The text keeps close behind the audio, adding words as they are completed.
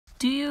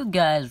Do you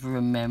guys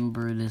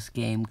remember this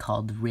game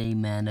called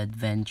Rayman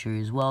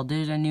Adventures? Well,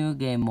 there's a new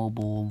game,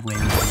 mobile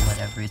Rayman,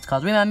 whatever. It's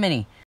called Rayman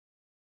Mini.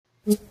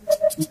 Wait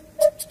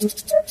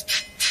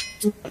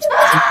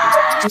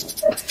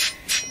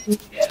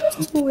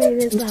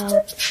it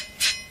out.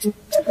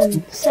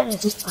 I'm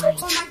satisfied.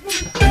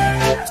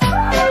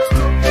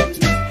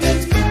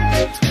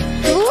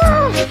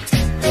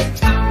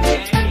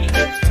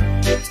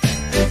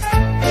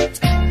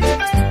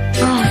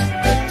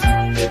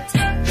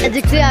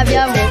 Addict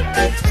abbiamo.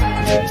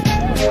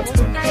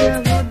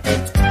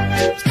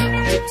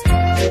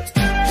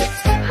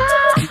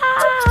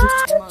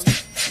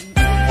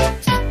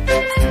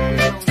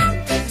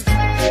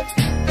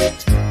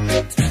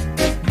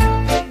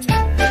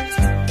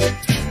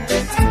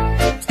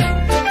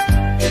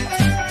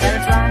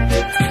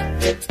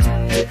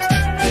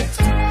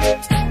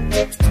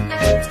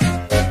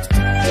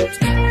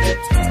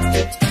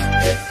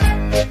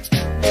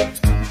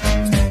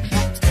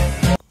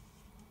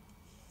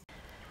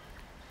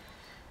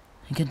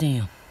 Good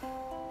damn.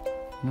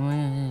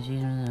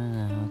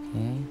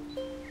 Okay.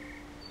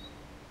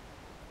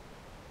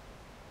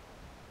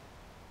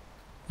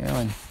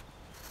 Heroin.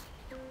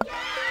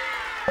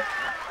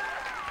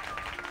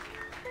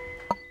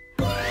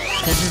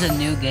 This is a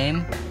new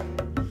game.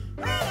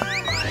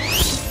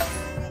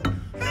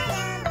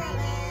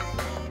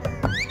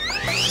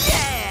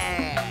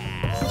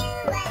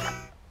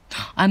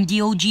 I'm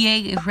the OG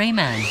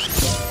Rayman.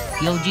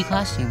 The OG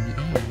costume,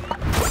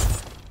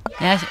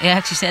 yeah. It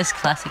actually says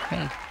Classic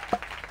Ray.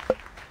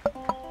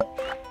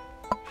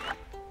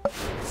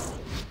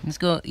 Let's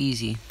go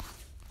easy.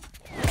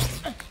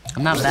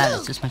 I'm not bad,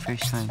 it's just my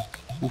first time.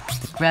 Oof,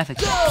 the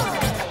graphics.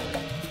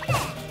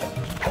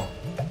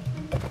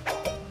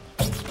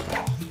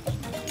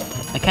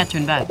 I can't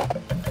turn back.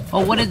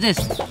 Oh, what is this?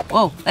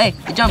 Whoa, hey,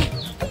 I jumped.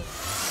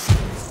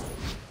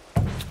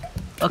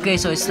 Okay,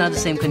 so it's not the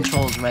same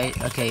controls,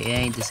 right? Okay, it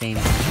ain't the same.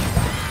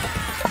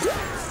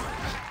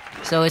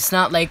 So it's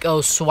not like,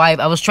 oh, swipe.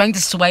 I was trying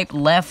to swipe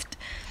left.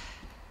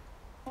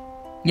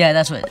 Yeah,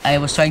 that's what I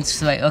was trying to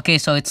swipe. Okay,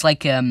 so it's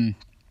like,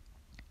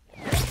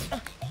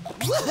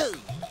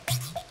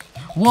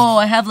 whoa,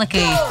 I have like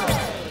a...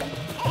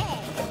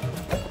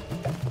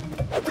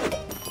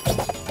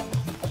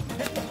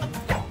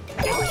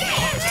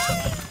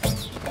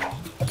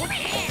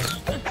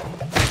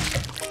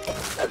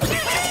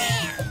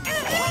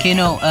 Okay,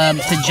 no,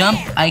 to jump,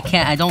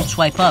 I don't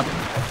swipe up.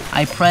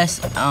 I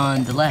press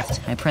on the left.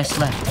 I press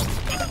left.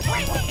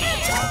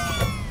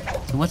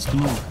 So what's the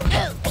move?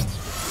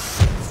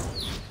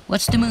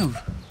 What's the move?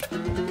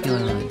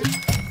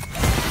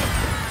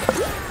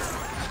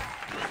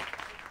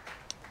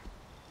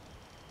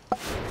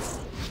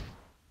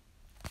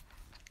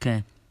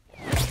 Okay.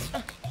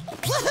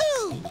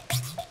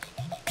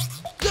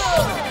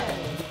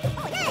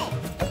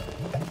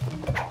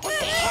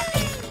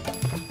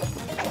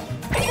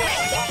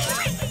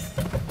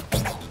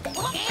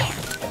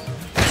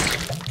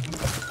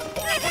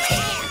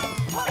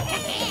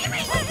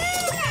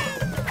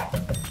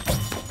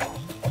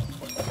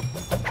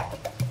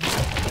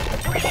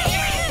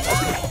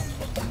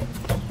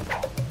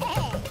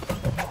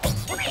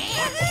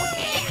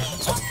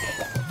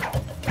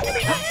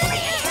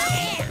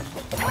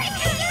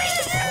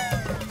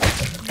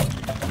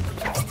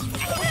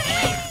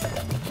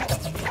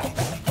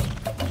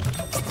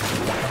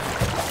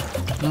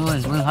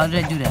 Wait, how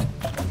did I do that?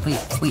 Wait,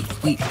 where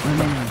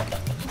am I going?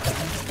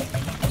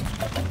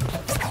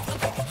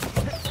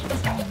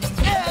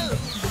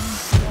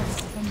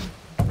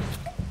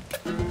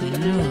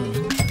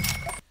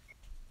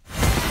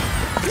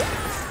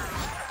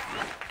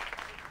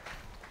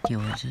 Yo,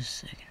 wait just a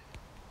second.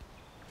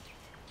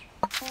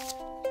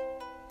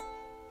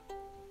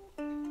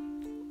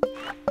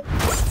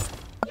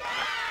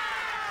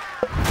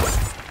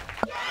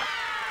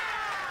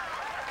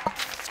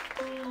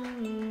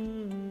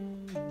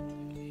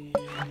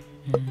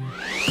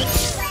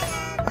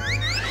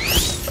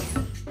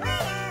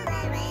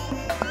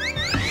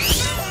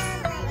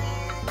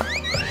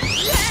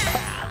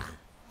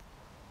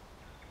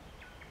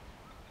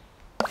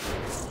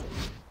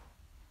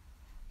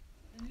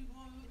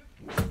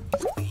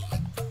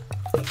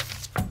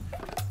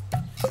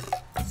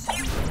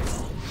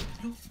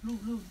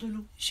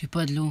 J'ai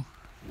pas de l'eau.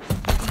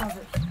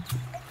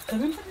 T'as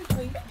même pas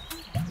nettoyé.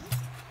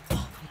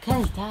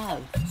 Quelle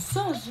table?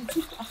 Ça, j'ai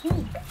dit,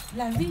 arrête,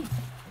 laver.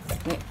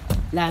 Mais,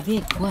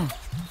 laver quoi?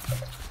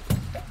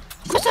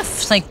 Pourquoi ça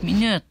fait 5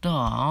 minutes,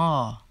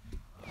 là?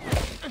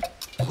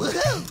 Oh.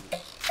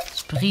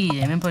 C'est pris, il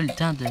n'y a même pas le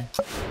temps de...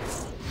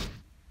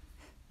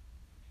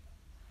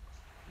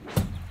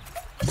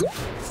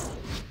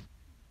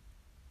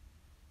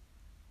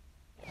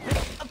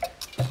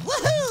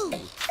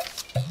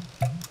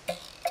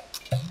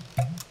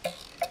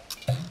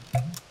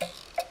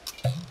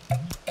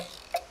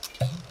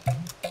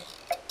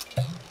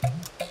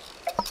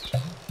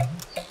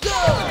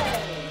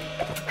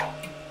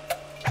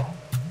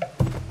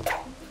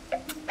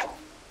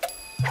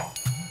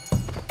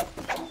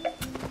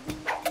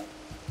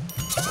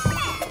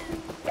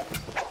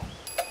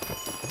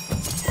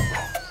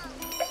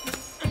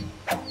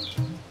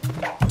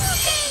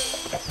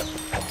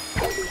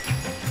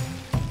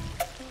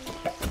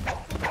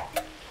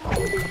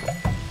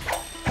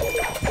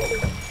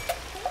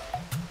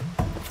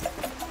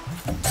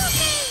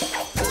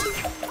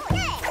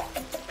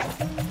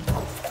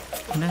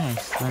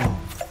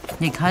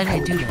 Nick, how did I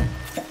do that?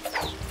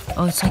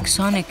 Oh, it's like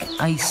Sonic.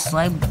 I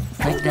slide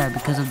like that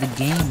because of the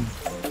game.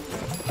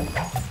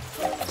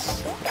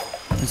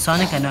 In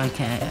Sonic, I know I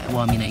can't. Well,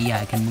 I mean, yeah,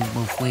 I can move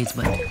both ways,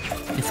 but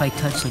if I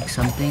touch like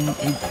something,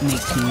 it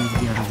makes me move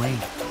the other way.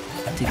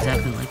 It's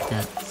exactly like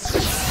that.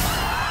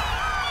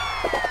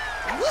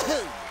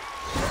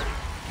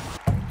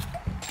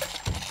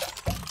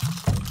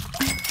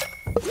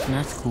 And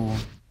that's cool.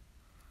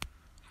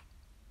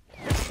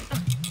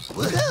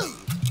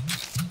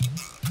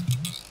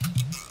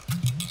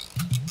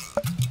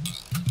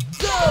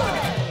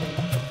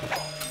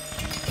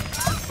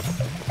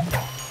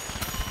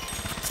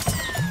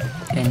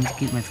 I need to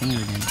keep my finger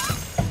in.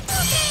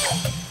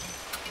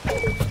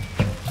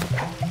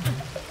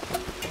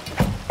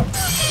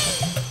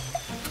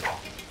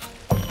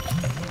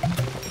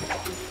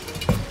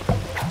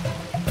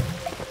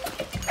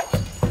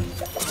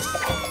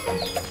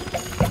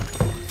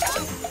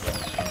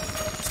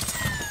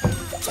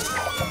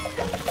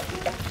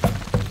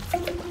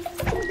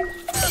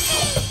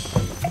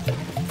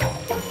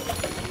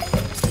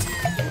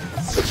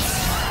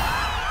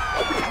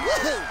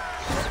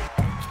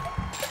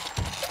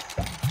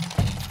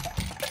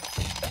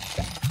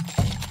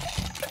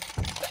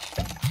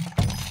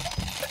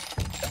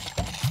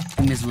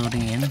 Game is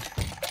loading in.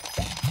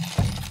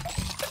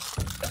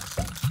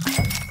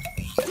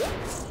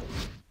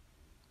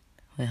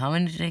 Wait, how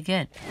many did I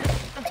get?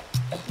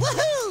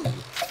 Woohoo!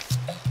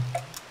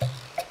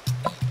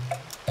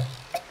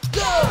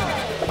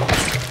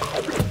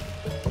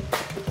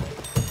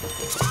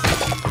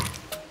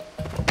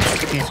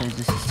 Okay, so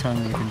this is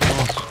telling me the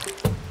controls.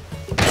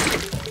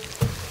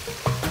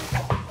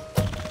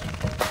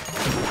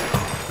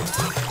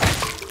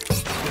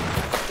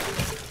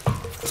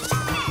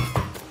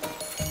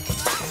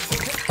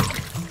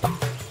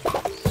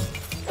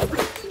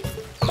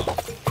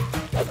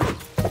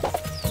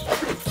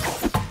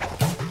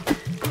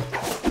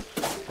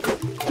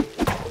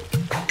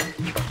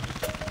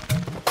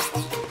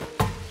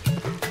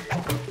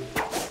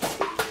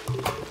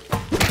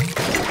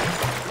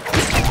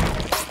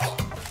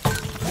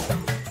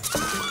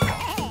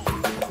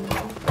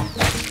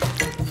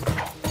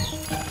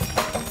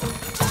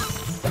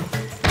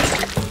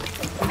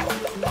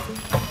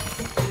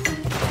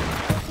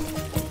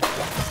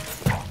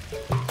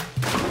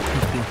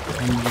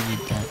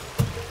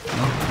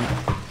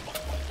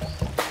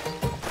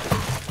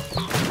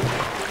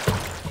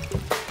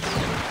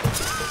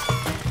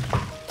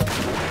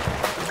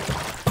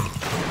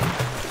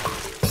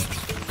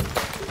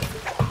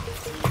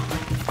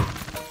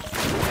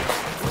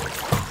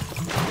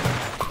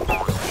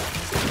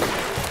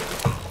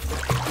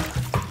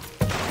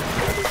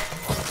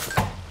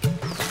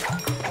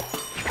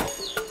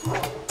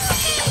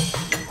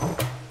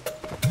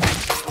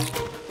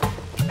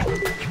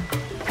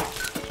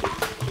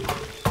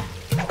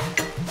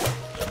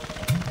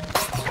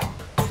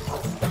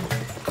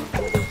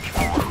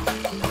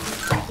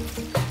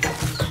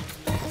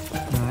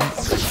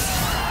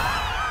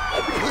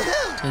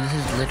 So this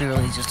is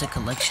literally just a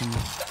collection.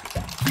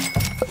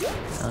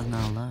 That was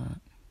not a lot.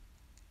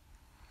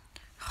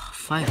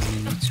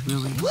 5 minutes,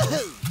 really?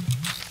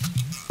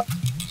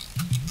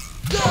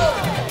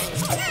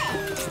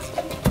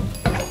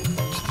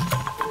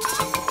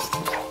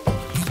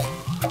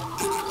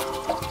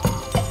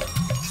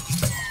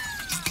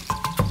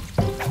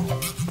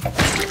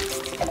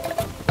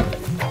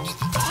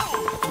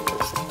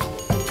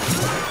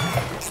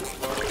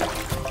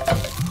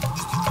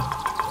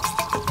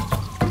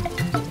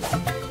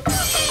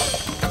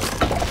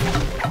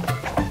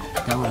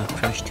 That would have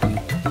crushed me.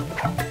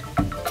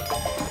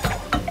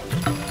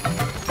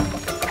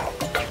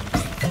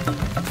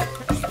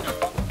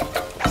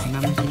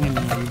 I'm missing a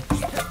movie.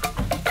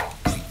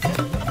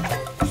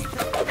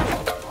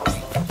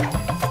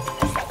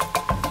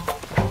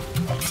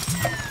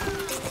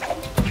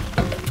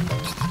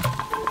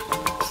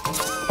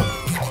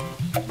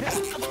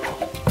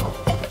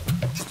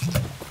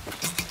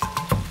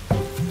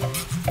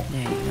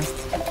 There you go.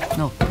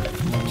 No.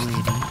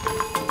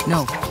 Wait.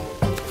 No.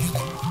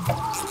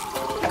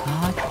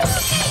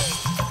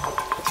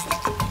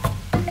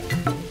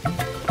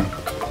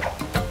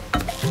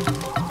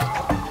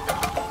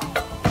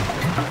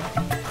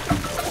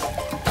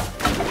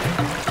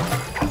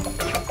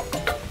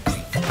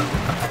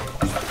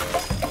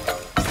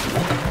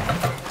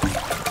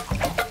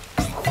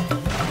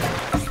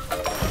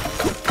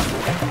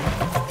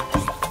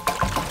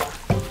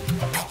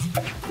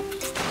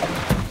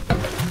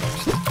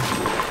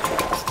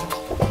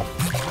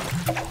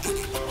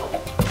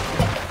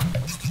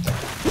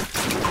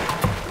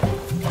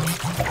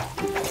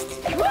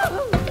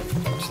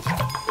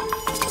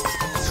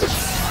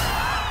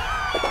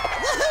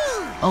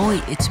 Oh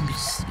wait, it's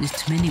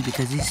mini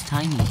because he's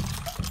tiny.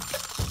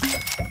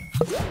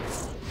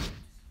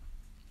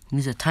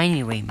 He's a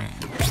tiny Rayman.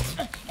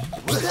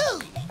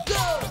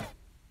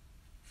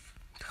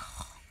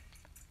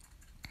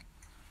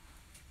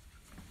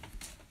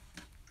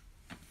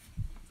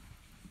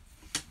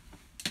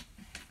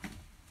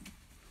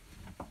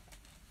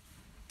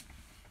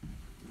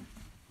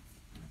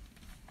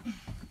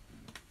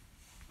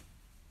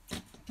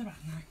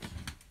 Tabarnak.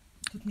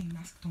 Toutes mes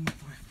masques tombent à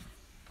terre.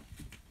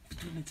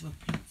 Mais tu vas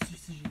plus dessus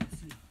si j'ai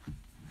dessus.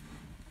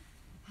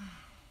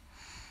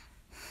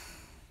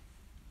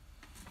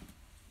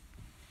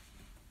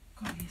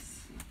 Calice.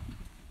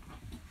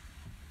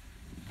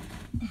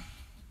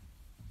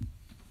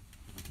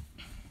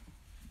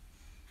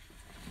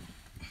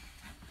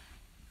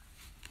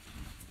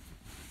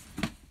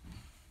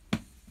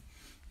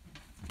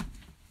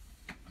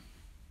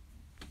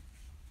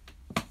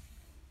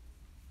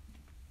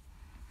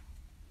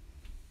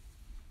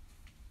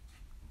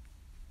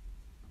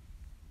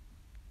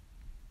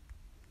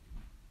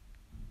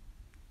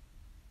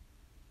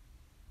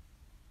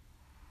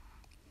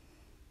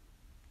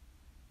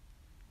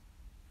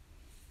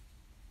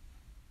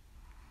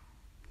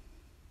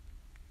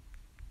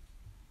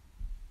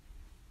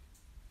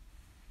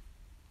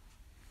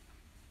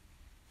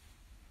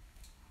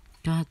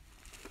 God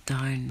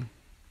darn.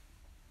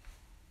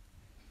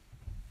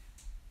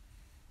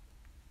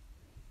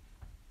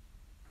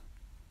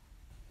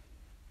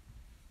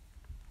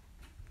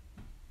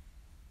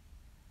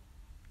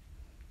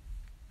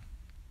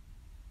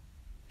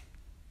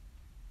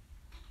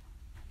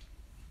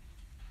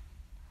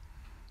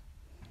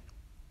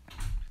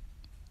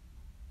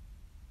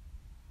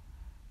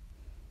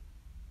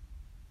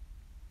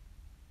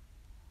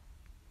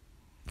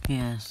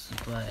 Yes,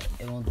 but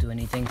it won't do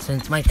anything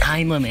since my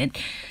time limit.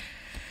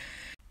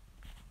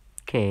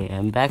 Okay,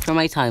 I'm back from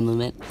my time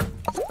limit.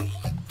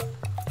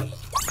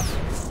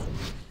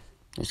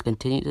 Let's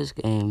continue this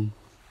game.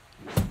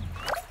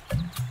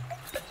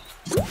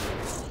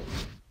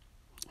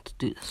 Let's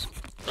do this.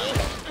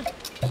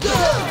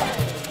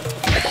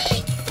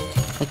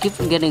 I keep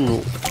forgetting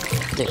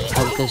that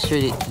because sure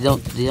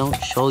they don't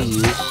show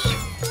you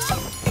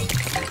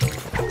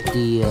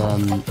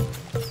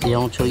they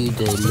don't show you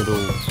the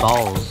little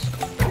balls,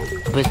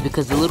 but it's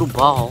because the little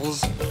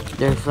balls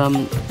they're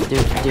only in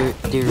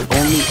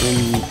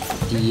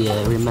the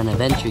Rayman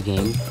Adventure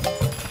game.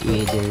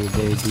 Yeah,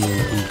 they're the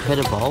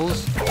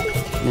Incredibles,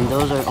 and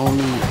those are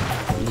only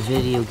the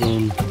video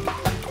game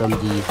from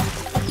the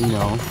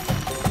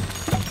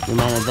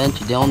Rayman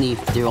Adventure.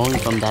 They're only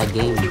from that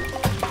game.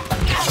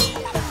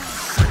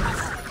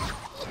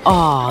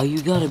 Oh,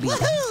 you gotta be.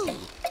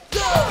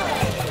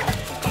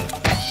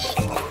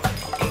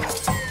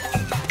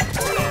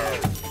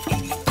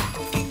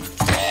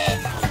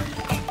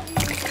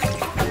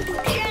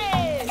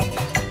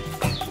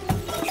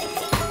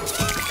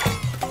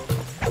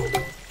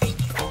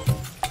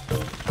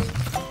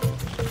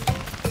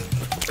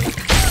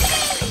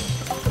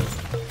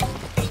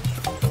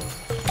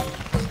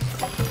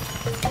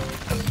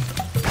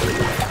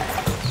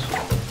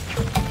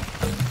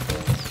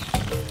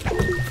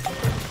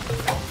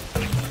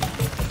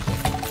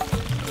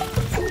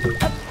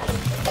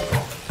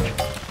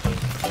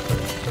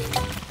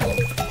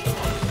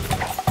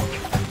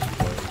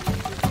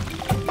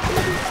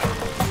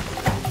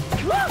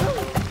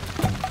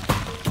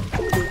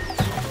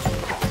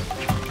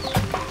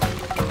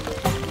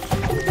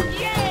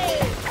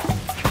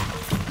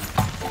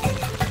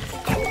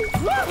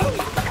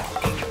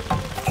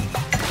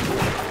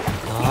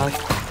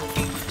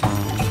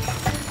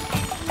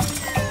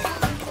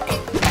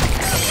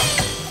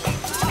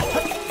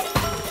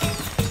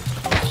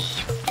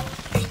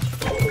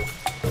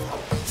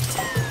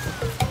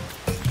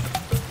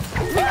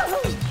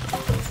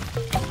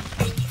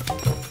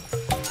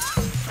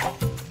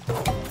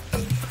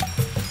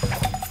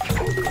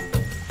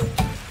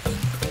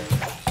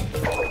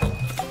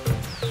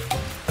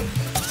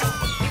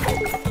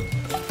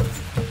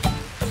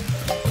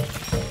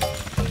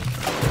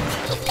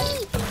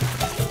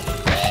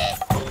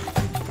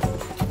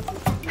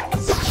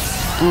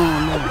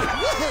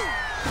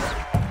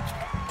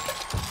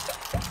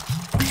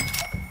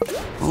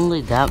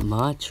 Only that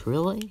much,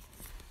 really?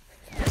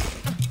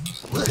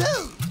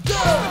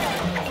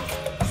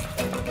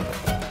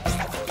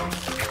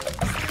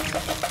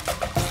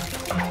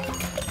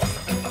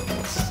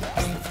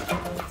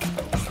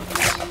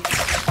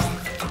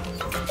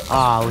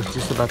 I was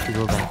just about to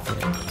go back there.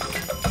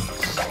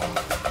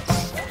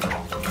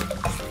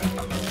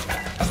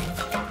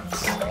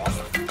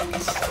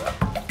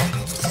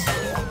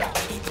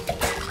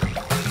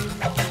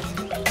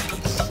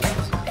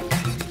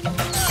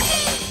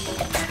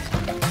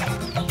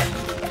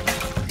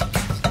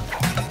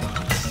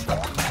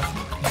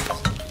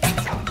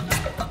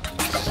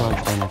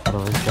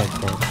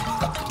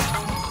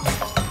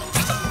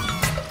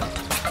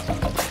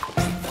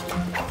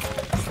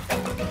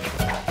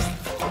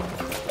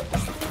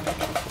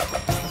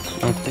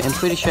 I'm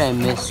pretty sure I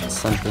missed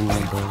something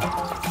right there.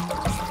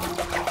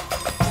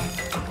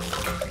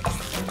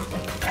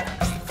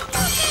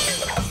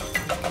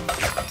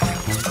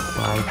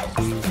 Die,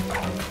 please.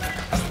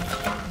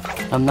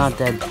 I'm not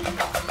dead.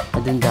 I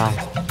didn't die.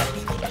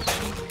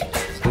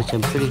 Which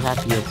I'm pretty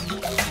happy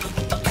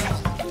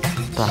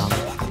about.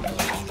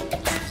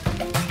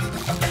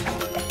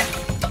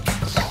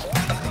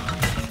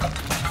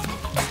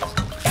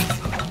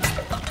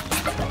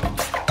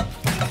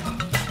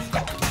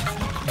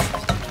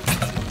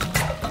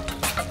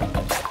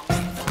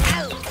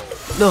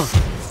 No.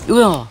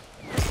 No.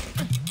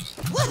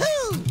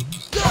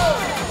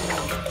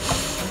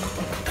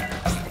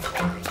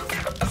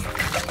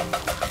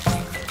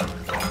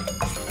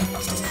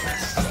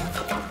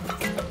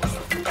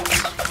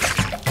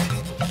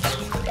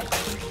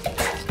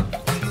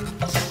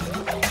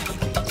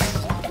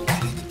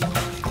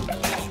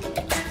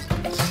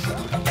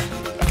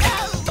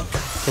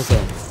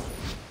 Okay.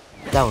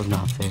 That was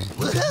not fair.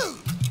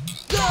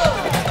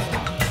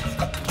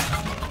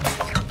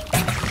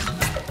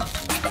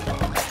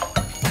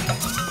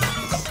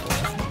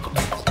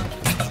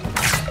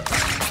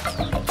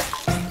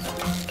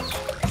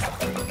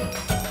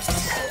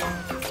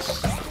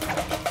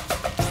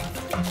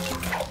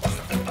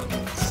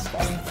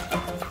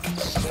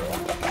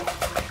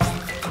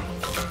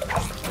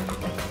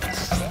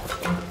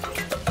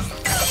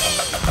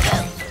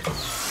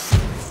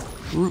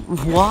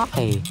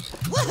 Why?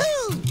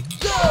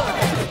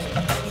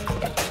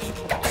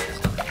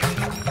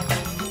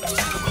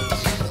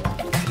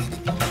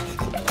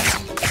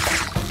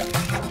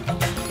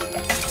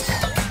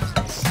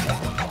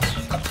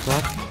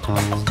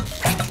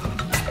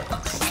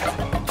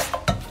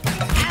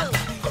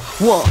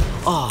 Whoa!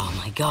 Oh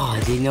my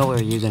god, they know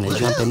where you're gonna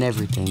jump and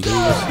everything. They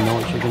just know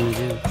what you're gonna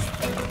do.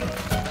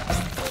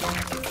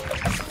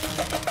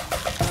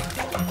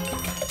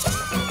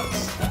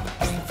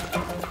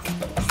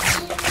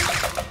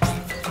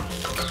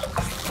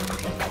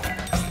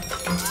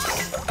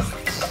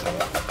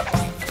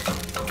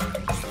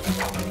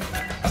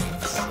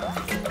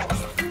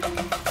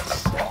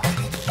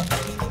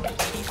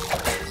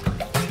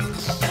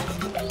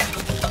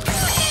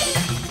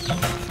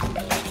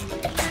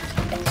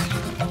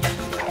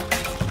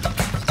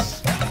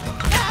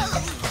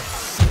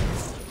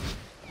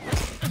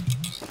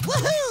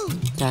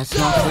 That's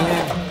not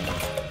fair.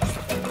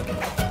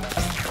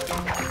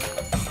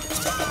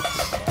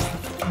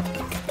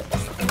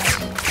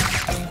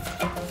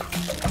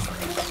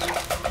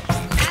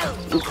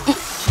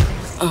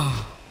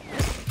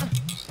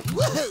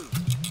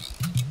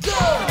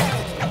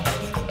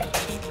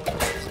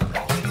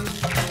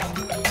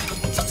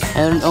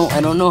 I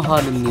don't know how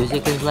the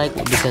music is like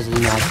because you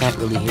know I can't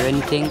really hear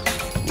anything.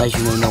 As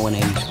you may know, when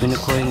I'm screen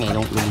recording, I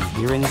don't really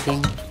hear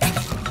anything.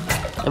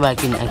 But I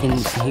can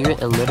hear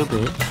it a little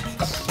bit.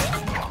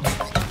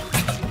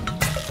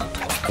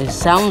 It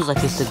sounds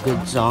like it's a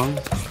good song.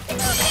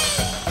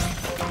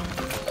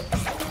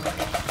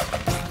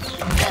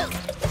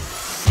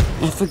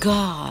 I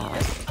forgot.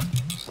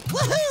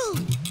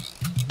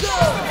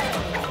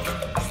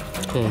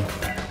 Okay.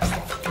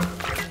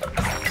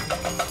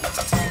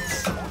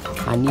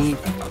 I need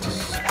to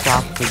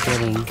stop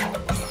forgetting.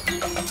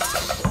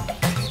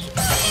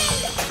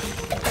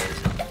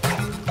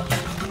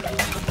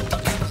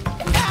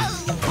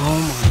 Oh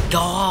my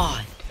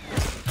god!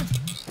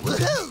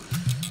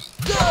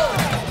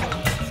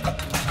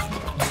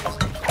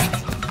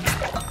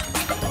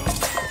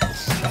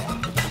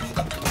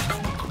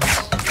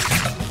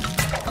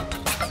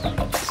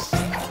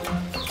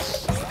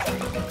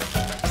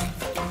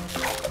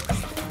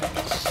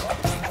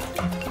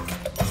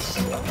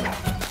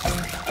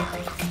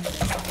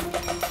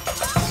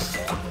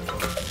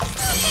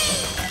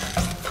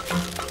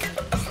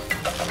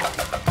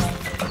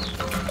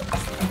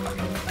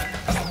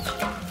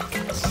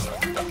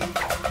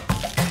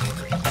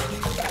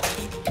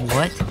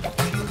 What?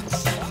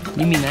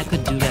 You mean I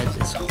could do that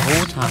this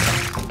whole time?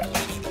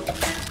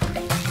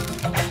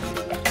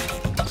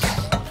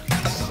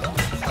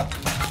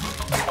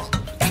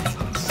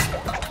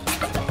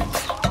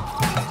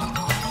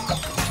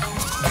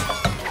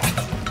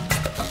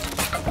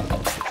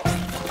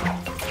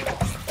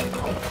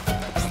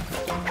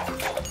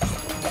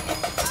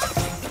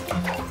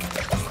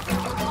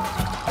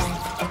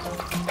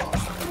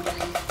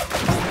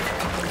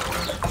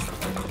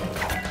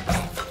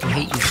 I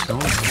hate you so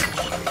much.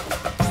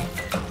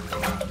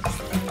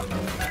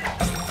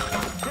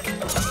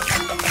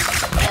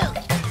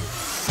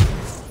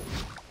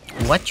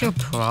 What's your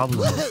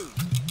problem?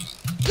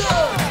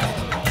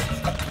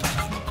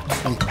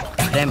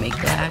 Could I make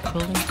that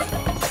actually?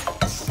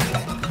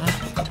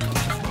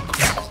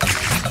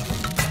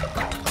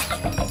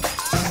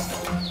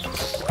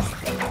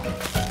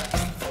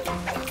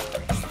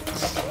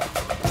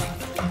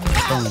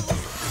 Boom.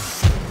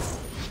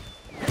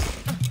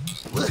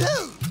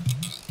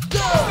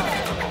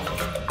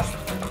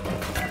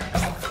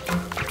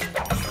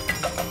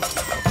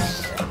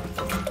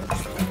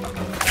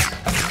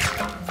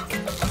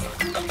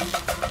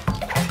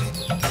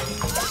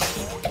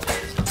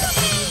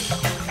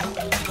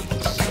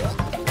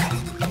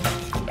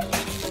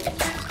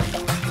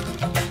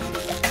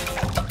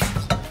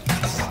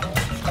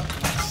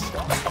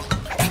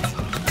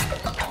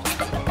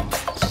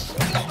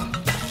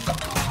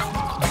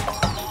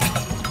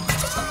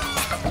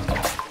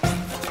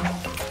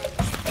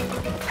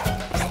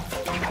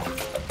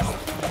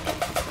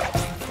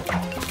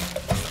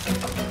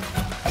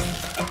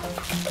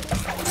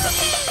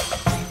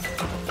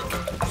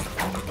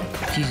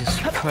 Jesus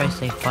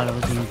Christ, I thought I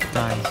was gonna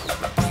die.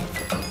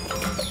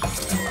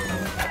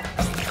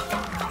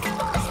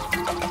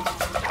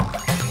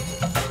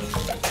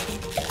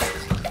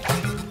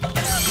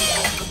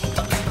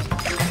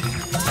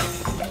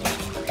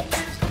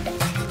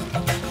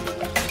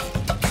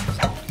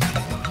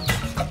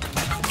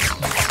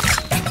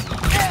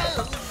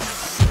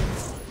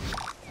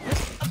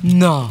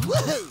 No.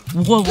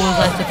 What was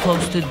I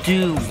supposed to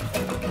do?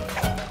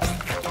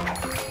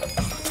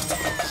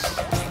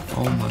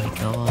 Oh my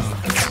god.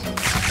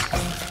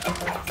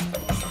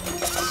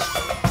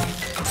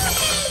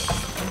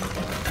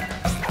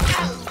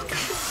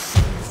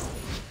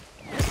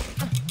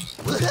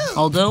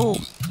 Although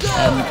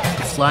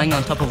flying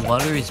on top of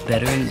water is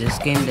better in this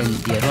game than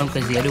the other one,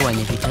 because the other one,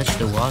 if you touch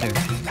the water,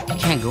 you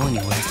can't go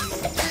anywhere.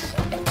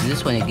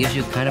 This one, it gives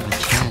you kind of a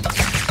chance.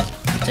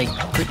 It's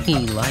like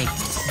pretty light,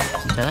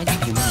 which I like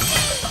pretty much.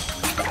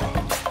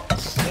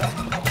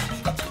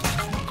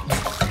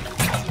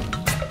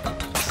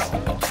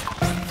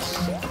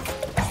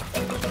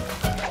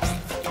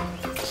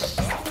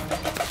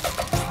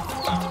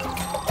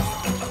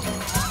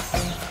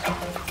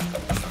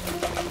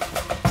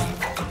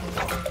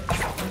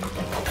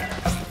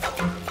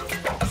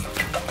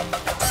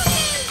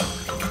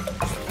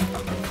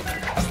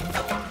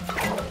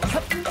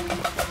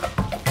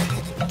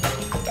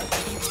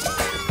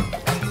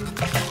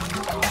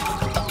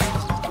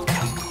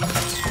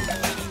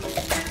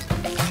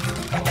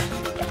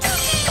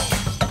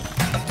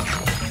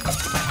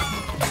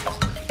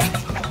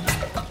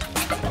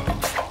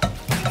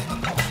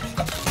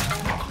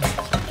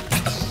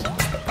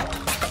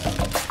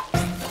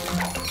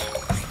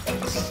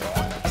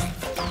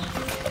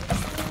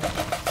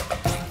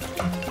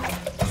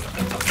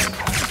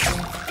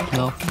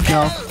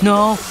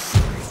 No!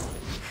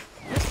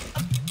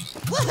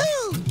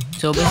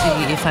 So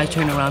basically, if I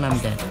turn around, I'm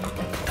dead.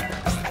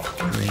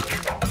 Great.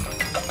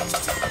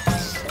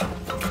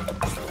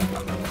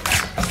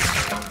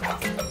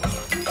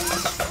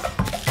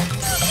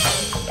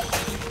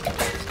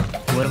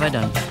 What have I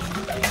done?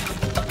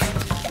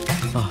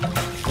 Oh,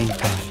 thank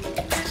God.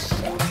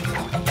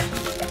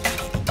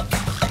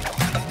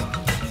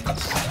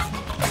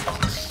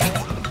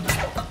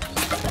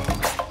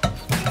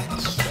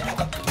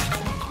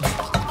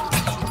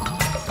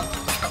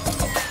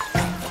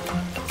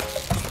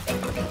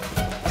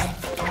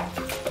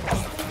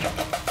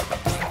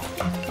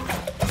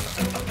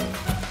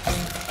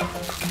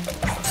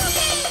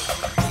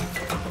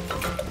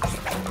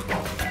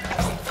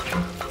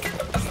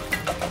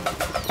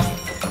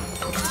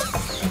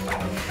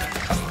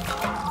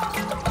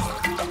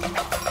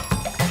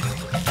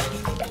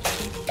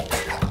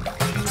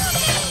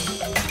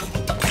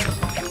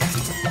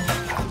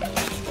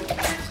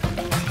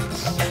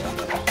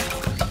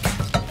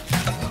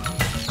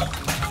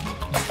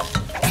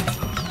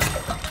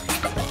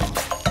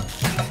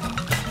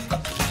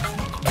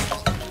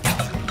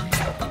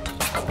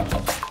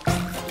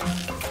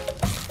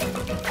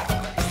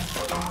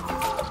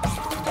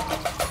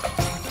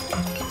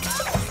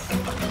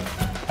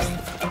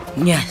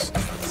 Yes.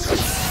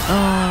 Oh,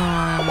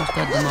 I almost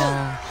got them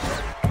all.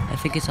 I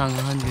think it's on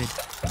 100.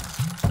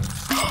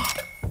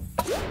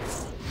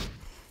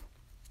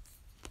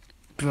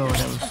 Bro,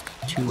 that was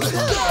too close.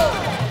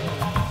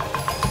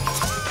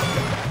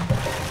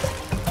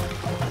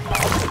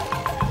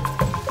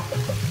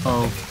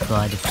 Oh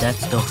god, if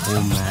that's the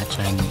whole match,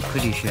 I'm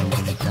pretty sure I'm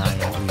gonna die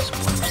at least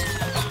once.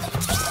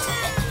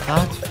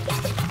 God.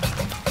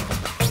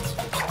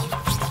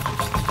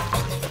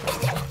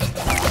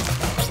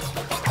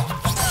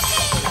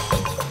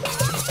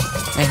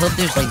 I hope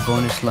there's like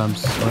bonus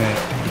lumps, or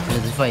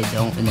because if I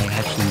don't and I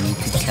actually need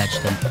to catch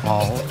them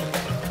all,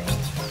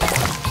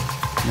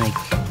 like,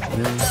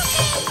 really?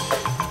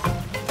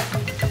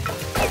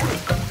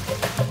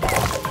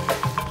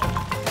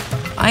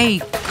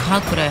 How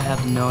could I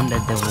have known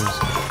that there was...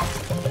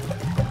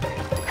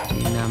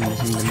 See, now I'm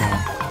missing them all.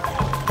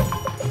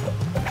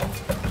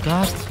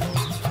 God.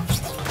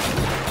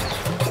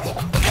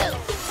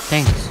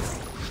 Thanks.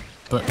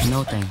 But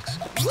no thanks.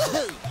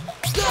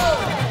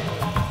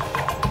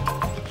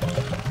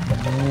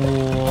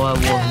 What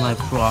was my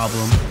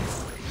problem?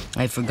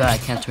 I forgot I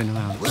can't turn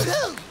around.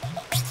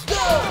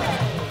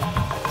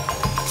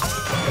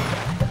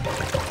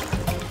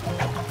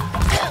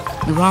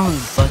 The wrong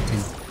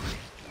button.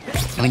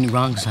 I mean,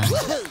 wrong side.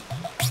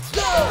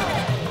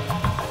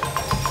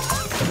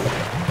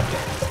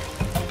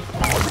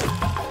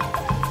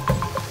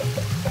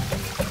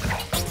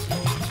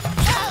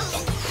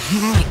 Oh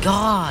my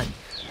god!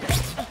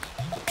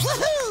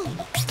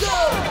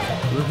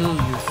 Woohoo,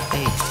 your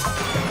face.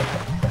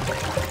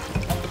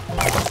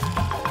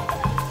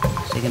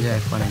 Secondary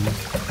fun, I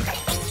missed.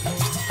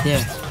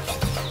 There.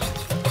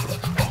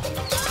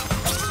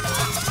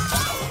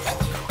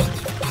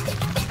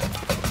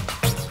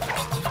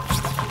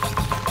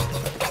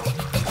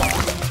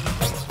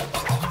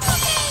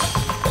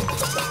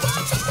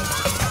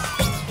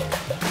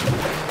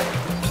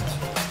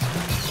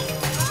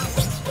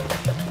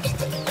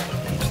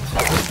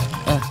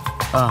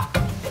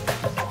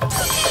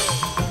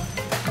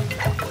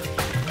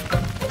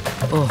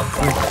 Oh,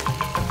 frick.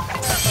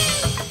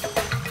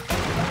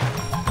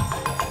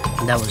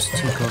 That was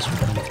too close for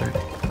comfort.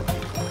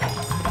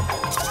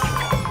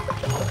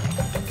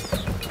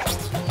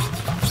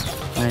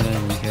 I don't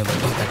even care about the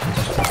fact that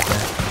just like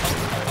that.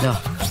 No.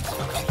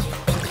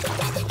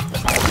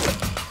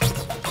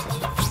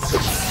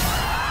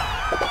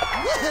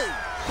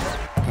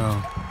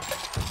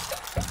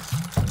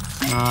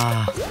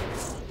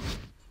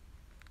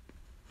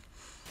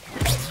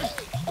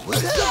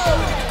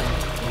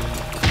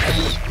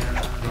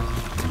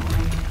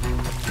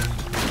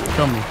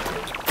 Show me.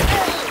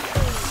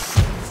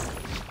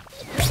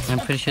 I'm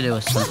pretty sure there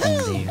was something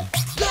there.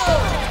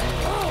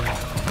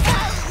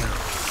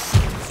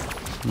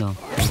 No,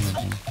 there's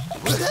nothing.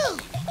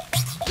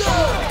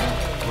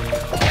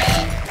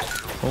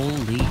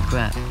 Holy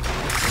crap.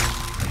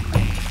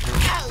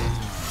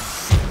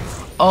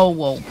 Oh,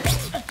 whoa.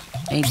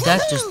 Ain't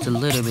that just a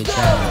little bit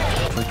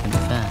that freaking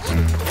fast?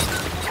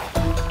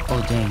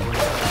 Oh, dang.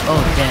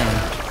 Oh,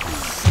 dang.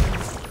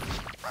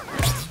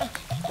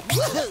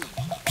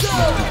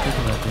 Let's be quick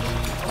about this.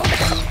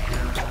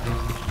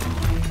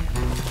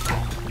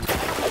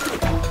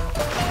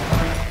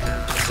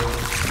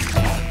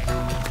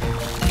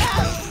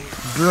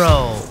 Bro,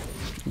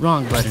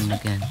 wrong button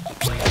again.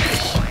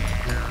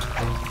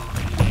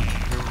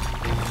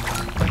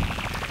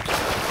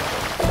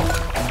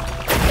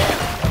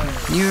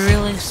 You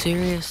really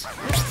serious?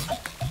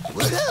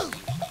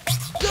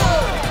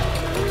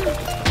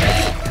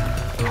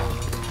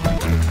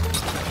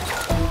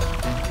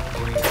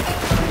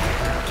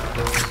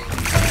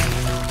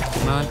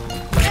 Come on.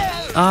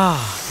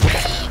 Ah.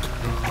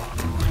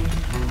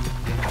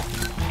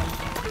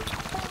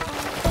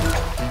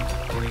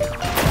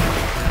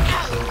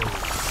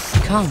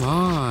 Come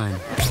on.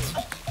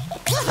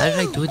 How did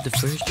I do it the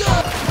first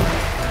time?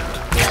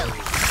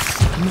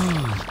 Come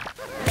on.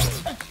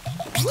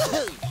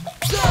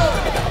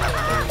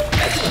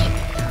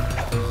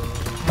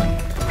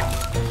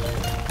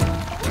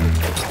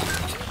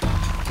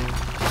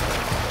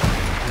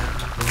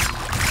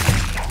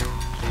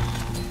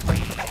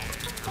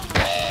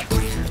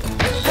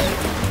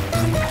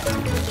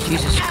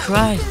 Jesus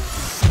Christ.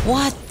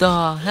 What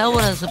the hell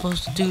was I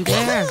supposed to do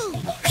there?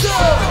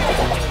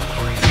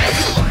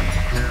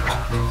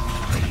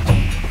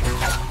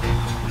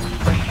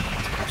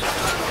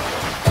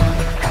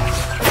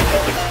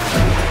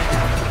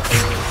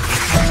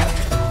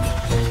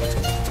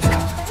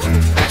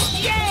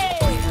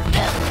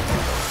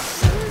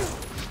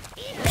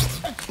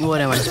 What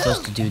am I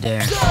supposed to do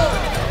there?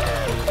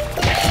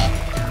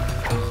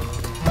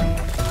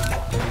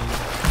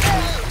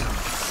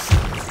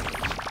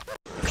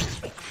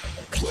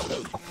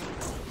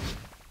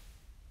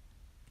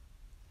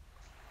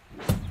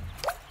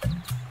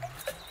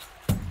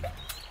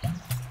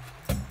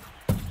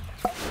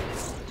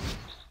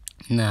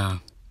 Nah,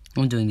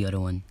 I'm doing the other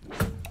one.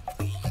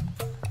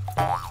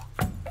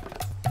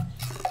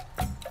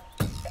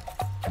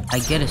 I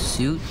get a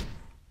suit?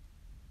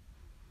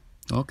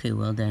 Okay,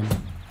 well then.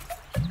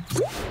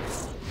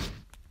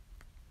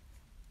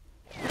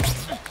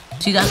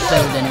 See, that's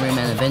better than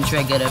Rayman Adventure.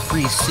 I get a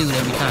free suit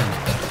every time.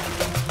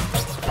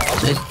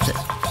 So it's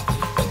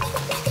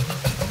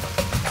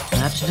I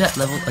have to do that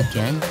level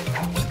again?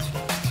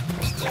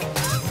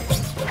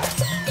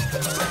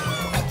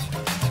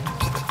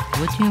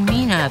 What do you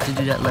mean I have to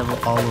do that level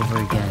all over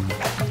again?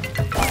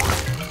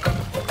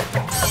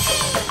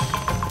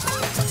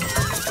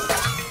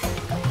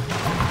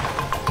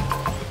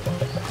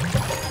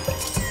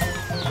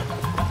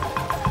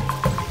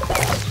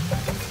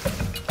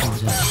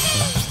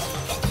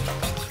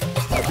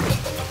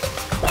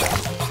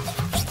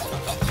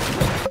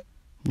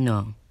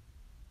 No.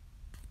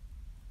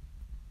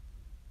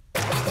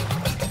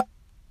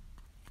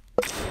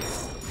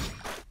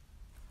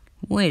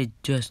 Wait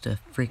just a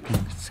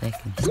freaking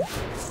second.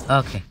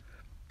 Okay.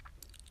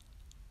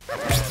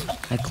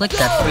 I clicked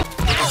that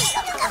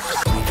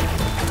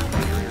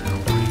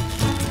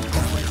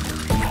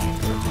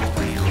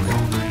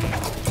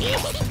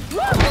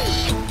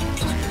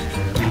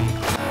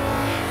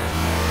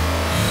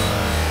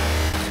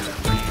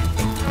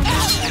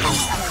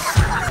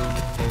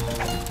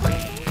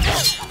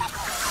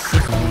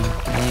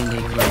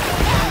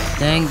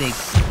Dang, they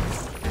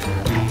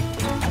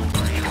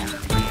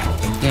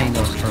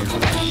was close.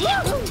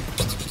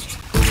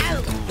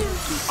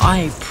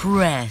 I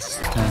pressed.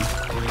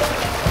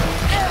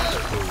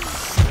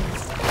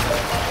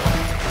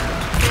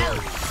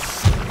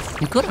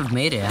 You could have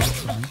made it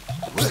actually.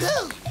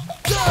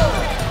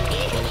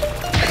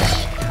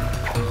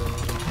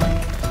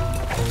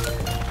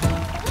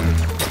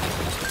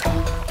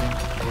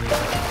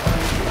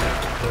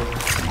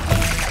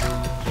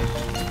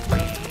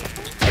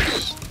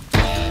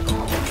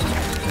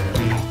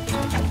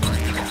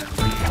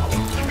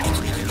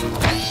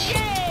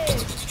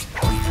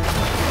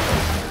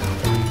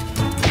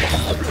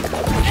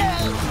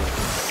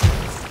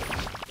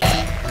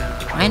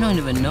 I don't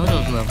even know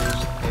those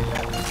levels.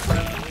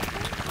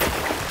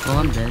 Well,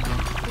 I'm dead.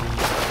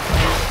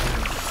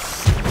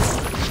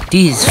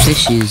 These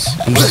fishes,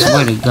 I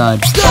swear to God.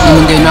 I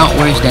mean, they're not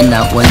worse than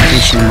that one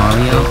fish in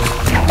Mario.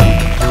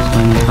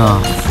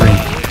 Oh,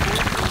 frick.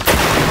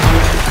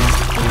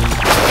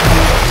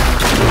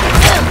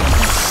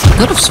 I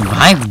could have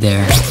survived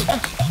there.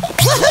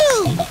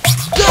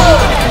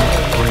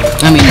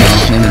 I mean, no,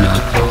 maybe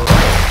not.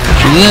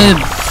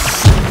 Yeah.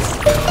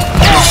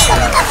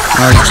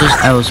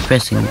 I was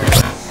pressing the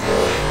button.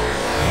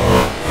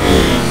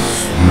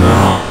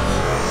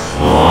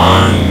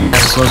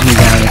 That slows me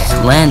down, it's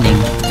landing.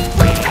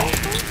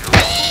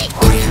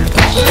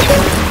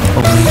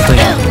 Oh Wait.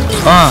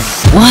 Oh,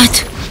 what?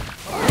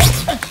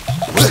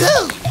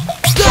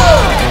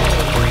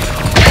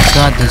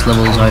 God, this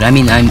level is hard. I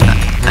mean, I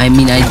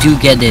do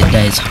get it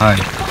that it's hard.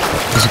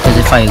 It's because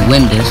if I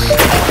win this,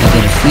 I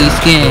get a free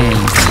skin.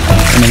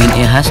 And I mean,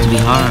 it has to be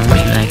hard so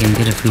that I can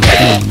get a free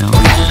skin, you know?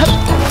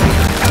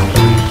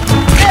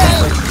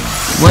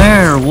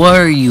 Where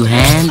were you,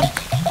 hand?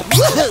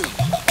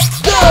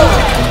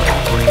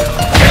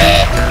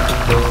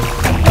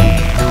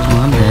 Oh,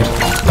 I'm dead.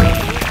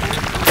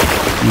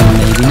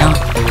 Maybe not.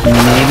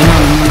 Maybe not.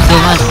 Maybe still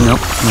alive.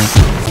 Nope.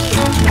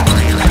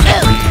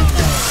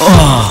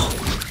 Oh!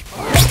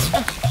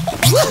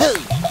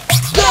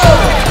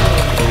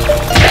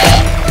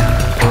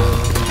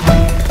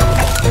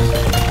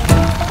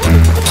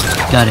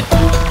 Got it.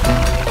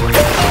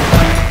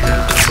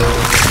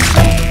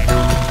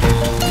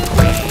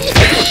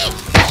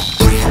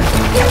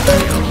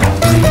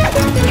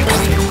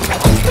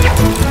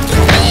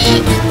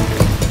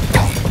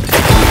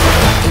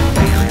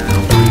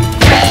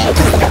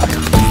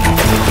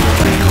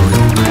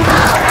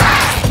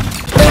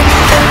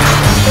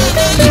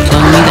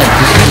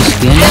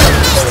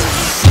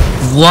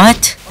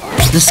 What?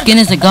 The skin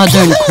is a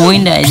goddamn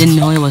coin that I didn't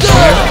know it was there?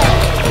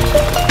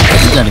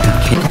 You gotta be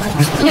kidding.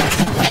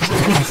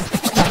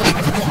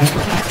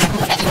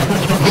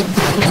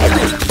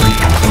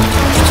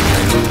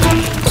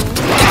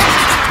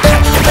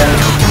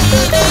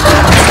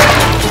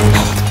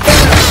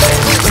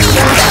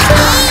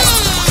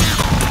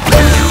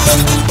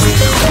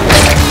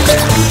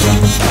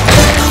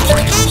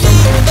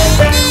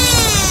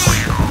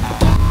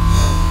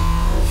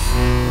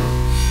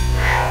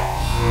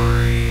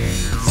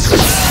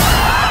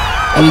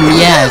 I mean,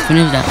 yeah, I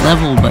finished that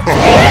level, but what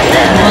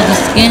about the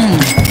skin?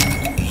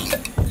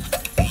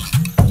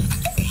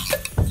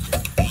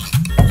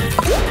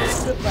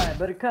 Goodbye,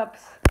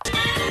 buttercups.